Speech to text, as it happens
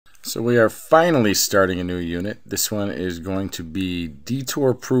So we are finally starting a new unit. This one is going to be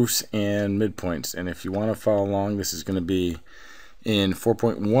Detour Proofs and Midpoints. And if you want to follow along, this is going to be in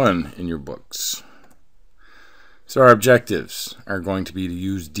 4.1 in your books. So our objectives are going to be to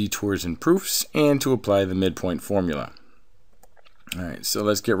use detours and proofs and to apply the midpoint formula. Alright, so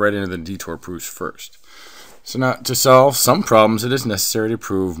let's get right into the detour proofs first. So now, to solve some problems, it is necessary to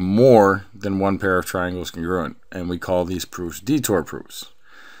prove more than one pair of triangles congruent, and we call these proofs detour proofs.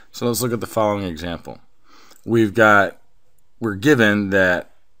 So let's look at the following example. We're given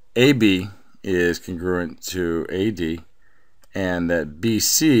that AB is congruent to AD and that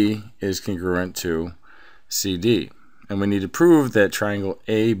BC is congruent to CD. And we need to prove that triangle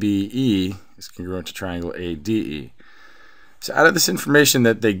ABE is congruent to triangle ADE. So out of this information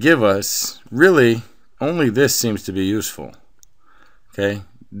that they give us, really only this seems to be useful. Okay,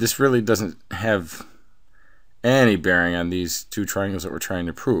 this really doesn't have any bearing on these two triangles that we're trying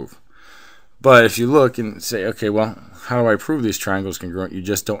to prove. But if you look and say, okay, well, how do I prove these triangles congruent? You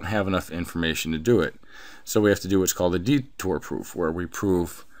just don't have enough information to do it. So we have to do what's called a detour proof, where we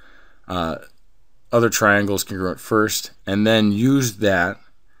prove other triangles congruent first, and then use that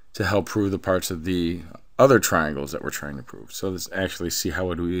to help prove the parts of the other triangles that we're trying to prove. So let's actually see how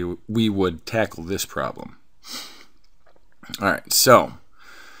we would tackle this problem. Alright, so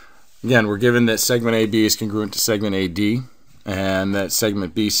again, we're given that segment AB is congruent to segment AD, and that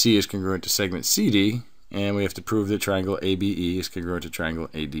segment BC is congruent to segment CD, and we have to prove that triangle ABE is congruent to triangle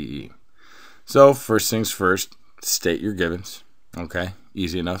ADE. So first things first, state your givens. Okay,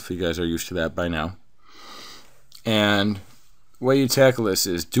 easy enough. You guys are used to that by now. And the way you tackle this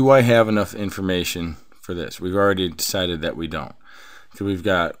is, do I have enough information for this? We've already decided that we don't. So we've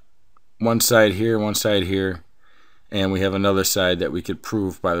got one side here, and we have another side that we could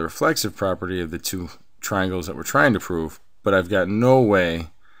prove by the reflexive property of the two triangles that we're trying to prove, but I've got no way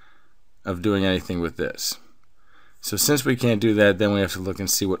of doing anything with this. So since we can't do that, then we have to look and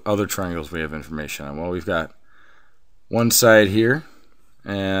see what other triangles we have information on. Well, we've got one side here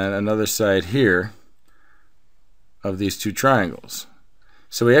and another side here of these two triangles.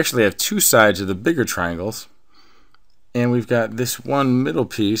 So we actually have two sides of the bigger triangles, and we've got this one middle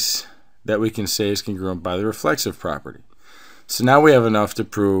piece that we can say is congruent by the reflexive property. So now we have enough to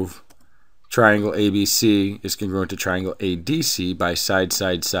prove triangle ABC is congruent to triangle ADC by side,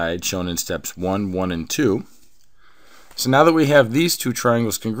 side, side, shown in steps 1, 1, and 2. So now that we have these two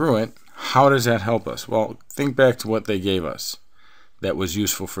triangles congruent, how does that help us? Well, think back to what they gave us that was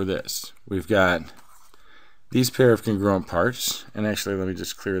useful for this. We've got these pair of congruent parts, and actually let me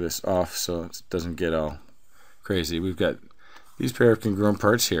just clear this off so it doesn't get all crazy. We've got these pair of congruent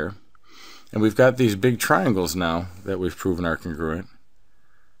parts here, and we've got these big triangles now that we've proven are congruent.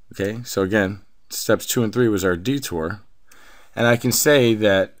 Okay, so again, steps 2 and 3 was our detour, and I can say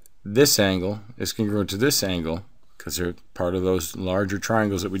that this angle is congruent to this angle because they're part of those larger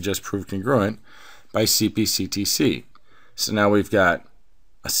triangles that we just proved congruent by CP/CTC. So now we've got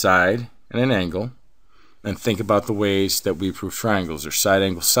a side and an angle, and think about the ways that we prove triangles. They're side,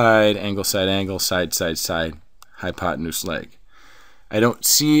 angle, side, angle, side, side, side, hypotenuse, leg. I don't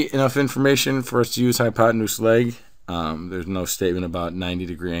see enough information for us to use hypotenuse, leg. There's no statement about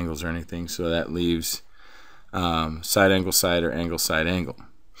 90-degree angles or anything, so that leaves side, angle, side, or angle, side, angle.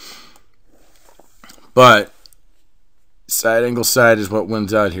 But side, angle, side is what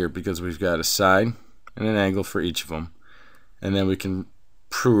wins out here because we've got a side and an angle for each of them, and then we can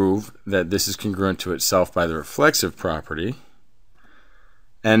prove that this is congruent to itself by the reflexive property.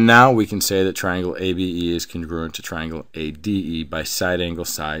 And now we can say that triangle ABE is congruent to triangle ADE by side, angle,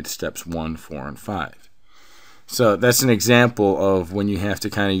 side, steps 1, 4, and 5. So that's an example of when you have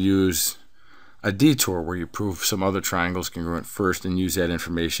to kind of use a detour where you prove some other triangles congruent first and use that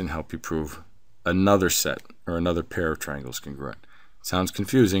information to help you prove another set or another pair of triangles congruent. It sounds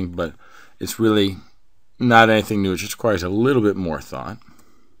confusing, but it's really not anything new. It just requires a little bit more thought.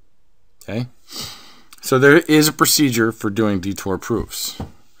 Okay? So there is a procedure for doing detour proofs.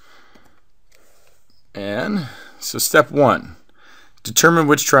 And so step 1. Determine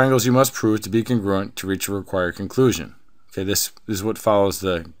which triangles you must prove to be congruent to reach a required conclusion. Okay, this is what follows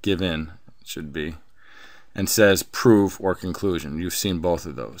the give in, it should be, and says prove or conclusion. You've seen both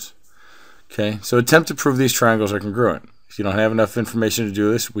of those. Okay, so attempt to prove these triangles are congruent. If you don't have enough information to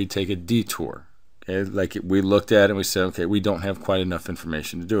do this, we take a detour. Okay, like we looked at it and we said, okay, we don't have quite enough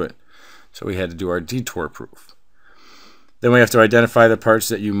information to do it. So we had to do our detour proof. Then we have to identify the parts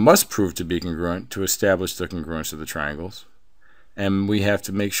that you must prove to be congruent to establish the congruence of the triangles. And we have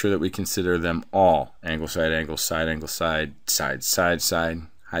to make sure that we consider them all. Angle, side, angle, side, side, side,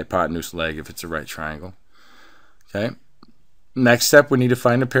 hypotenuse, leg if it's a right triangle. Okay? next step, we need to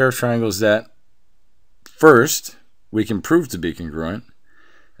find a pair of triangles that, first, we can prove to be congruent,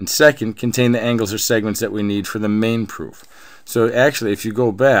 and second, contain the angles or segments that we need for the main proof. So actually, if you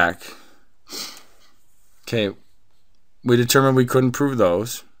go back, okay, we determined we couldn't prove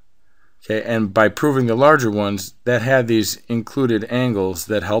those. Okay, and by proving the larger ones, that had these included angles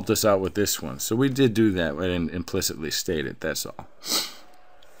that helped us out with this one. So we did do that and implicitly stated, that's all.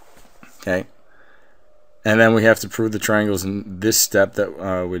 Okay, and then we have to prove the triangles in this step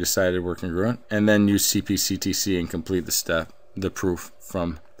that we decided were congruent, and then use CP/CTC and complete the proof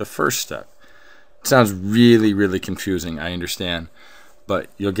from the first step. It sounds really, really confusing, I understand, but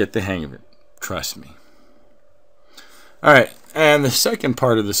you'll get the hang of it, trust me. All right, and the second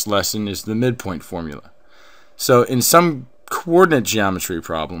part of this lesson is the midpoint formula. So in some coordinate geometry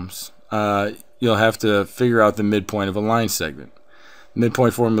problems, you'll have to figure out the midpoint of a line segment. The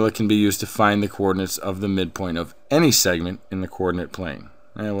midpoint formula can be used to find the coordinates of the midpoint of any segment in the coordinate plane.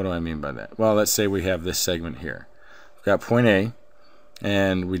 And what do I mean by that? Well, let's say we have this segment here. We've got point A,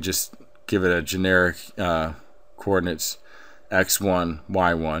 and we just give it a generic coordinates x1,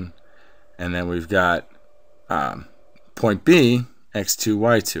 y1, and then we've got point B, x2,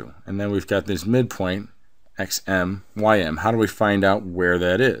 y2, and then we've got this midpoint xm, ym. How do we find out where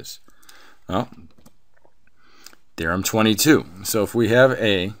that is? Well, theorem 22. So if we have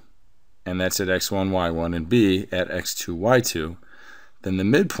A, and that's at x1, y1, and B at x2, y2, then the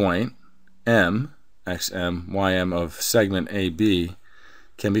midpoint m, xm, ym of segment AB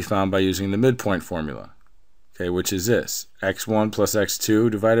can be found by using the midpoint formula, okay, which is this: x1 plus x2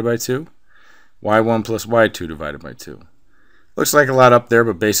 divided by 2, y1 plus y2 divided by 2. Looks like a lot up there,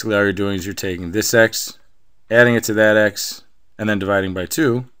 but basically all you're doing is you're taking this x, adding it to that x, and then dividing by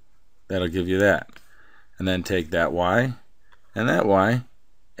 2. That'll give you that. And then take that y and that y,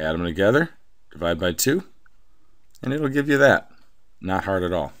 add them together, divide by 2, and it'll give you that. Not hard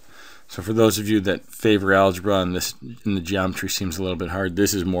at all. So for those of you that favor algebra and the geometry seems a little bit hard,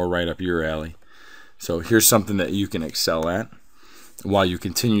 this is more right up your alley. So here's something that you can excel at while you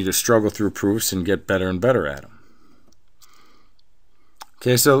continue to struggle through proofs and get better and better at them.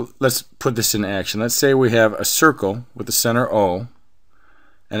 Okay, so let's put this in action. Let's say we have a circle with the center O,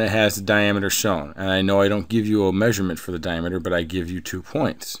 and it has the diameter shown. And I know I don't give you a measurement for the diameter, but I give you 2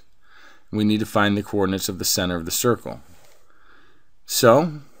 points. We need to find the coordinates of the center of the circle.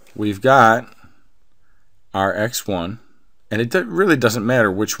 So we've got our x1, and it really doesn't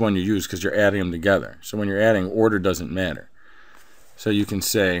matter which one you use because you're adding them together. So when you're adding, order doesn't matter. So you can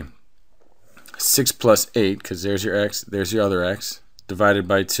say 6 plus 8, because there's your x, there's your other x, divided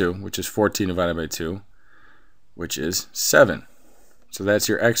by 2, which is 14 divided by 2, which is 7. So that's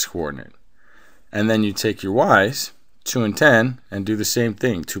your x coordinate. And then you take your y's, 2 and 10, and do the same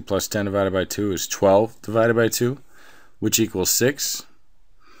thing. 2 plus 10 divided by 2 is 12 divided by 2, which equals 6.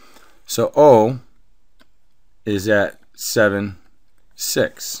 So O is at 7,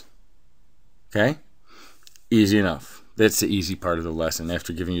 6. Okay? Easy enough. That's the easy part of the lesson.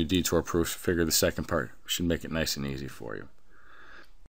 After giving you detour proofs, figure the second part should make it nice and easy for you.